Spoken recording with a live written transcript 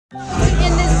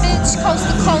coast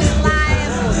to coast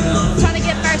live, trying to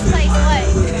get first place. What?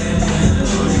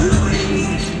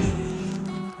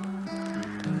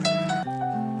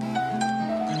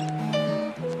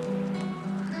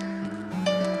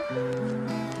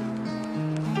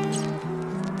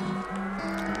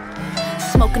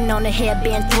 Smoking on the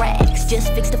hairband thrax,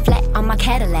 just fixed the flat on my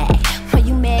Cadillac. Are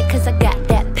you mad cause I got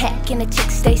that pack and the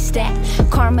chicks stay stacked?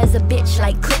 Karma's a bitch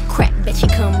like cook crack, bet she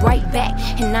come right back.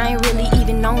 And I ain't really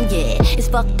even on yet. It's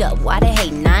fucked up, why they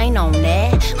hatin'? I ain't on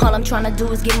that. All I'm tryna do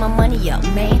is get my money up,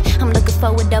 man. I'm looking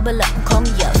for a double up, call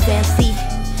me up, fancy.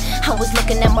 I was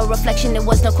looking at my reflection, there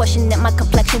was no question that my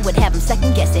complexion would have them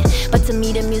second guessing. But to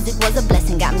me the music was a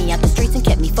blessing, got me out the streets and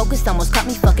kept me focused. Almost caught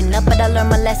me fucking up, but I learned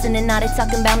my lesson. And now they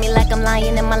talking about me like I'm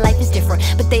lying and my life is different.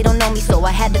 But they don't know me, so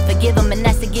I had to forgive them, and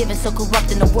that's a given. So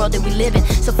corrupt in the world that we live in,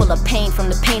 so full of pain. From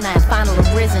the pain I have finally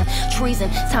arisen. Treason,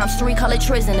 ×3, call it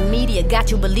treason. The media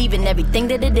got you believing everything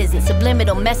that it isn't.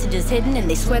 Subliminal messages hidden, and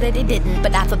they swear that it didn't.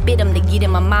 But I forbid them to get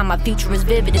in my mind, my future is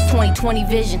vivid. It's 2020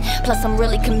 vision, plus I'm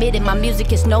really committed. My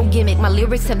music is no gimmick, my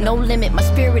lyrics have no limit. My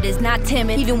spirit is not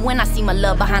timid, even when I see my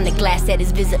love behind the glass at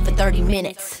his visit for 30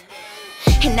 minutes.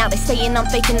 And now they saying I'm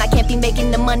faking, I can't be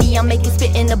making the money I'm making.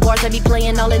 Spitting the bars I be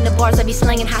playing, all in the bars I be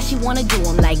slinging. How she wanna do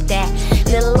them like that?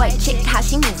 Little white chick, how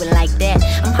she moving like that?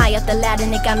 I'm high up the ladder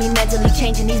and it got me mentally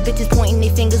changing. These bitches pointing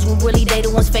their fingers when really they the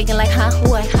ones faking. Like huh,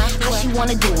 what? How she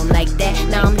wanna do them like that?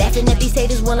 Now I'm laughing at these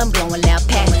haters while I'm blowing loud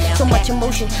packs. So much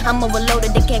emotion, I'm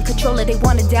overloaded, they can't control it. They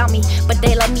wanna doubt me, but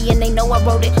they love me and they know I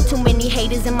wrote it. Too many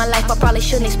haters in my life, I probably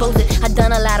shouldn't expose it. I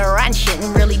done a lot of rotten shit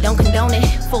and really don't condone it.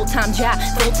 Full-time job,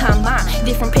 full-time mind,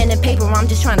 different pen and paper, I'm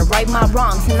just trying to right my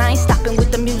wrongs. And I ain't stopping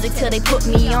with the music till they put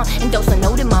me on. And those I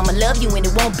know that mama love you and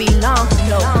it won't be long.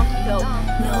 No, no,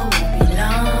 no, it won't be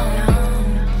long.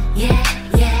 Yeah.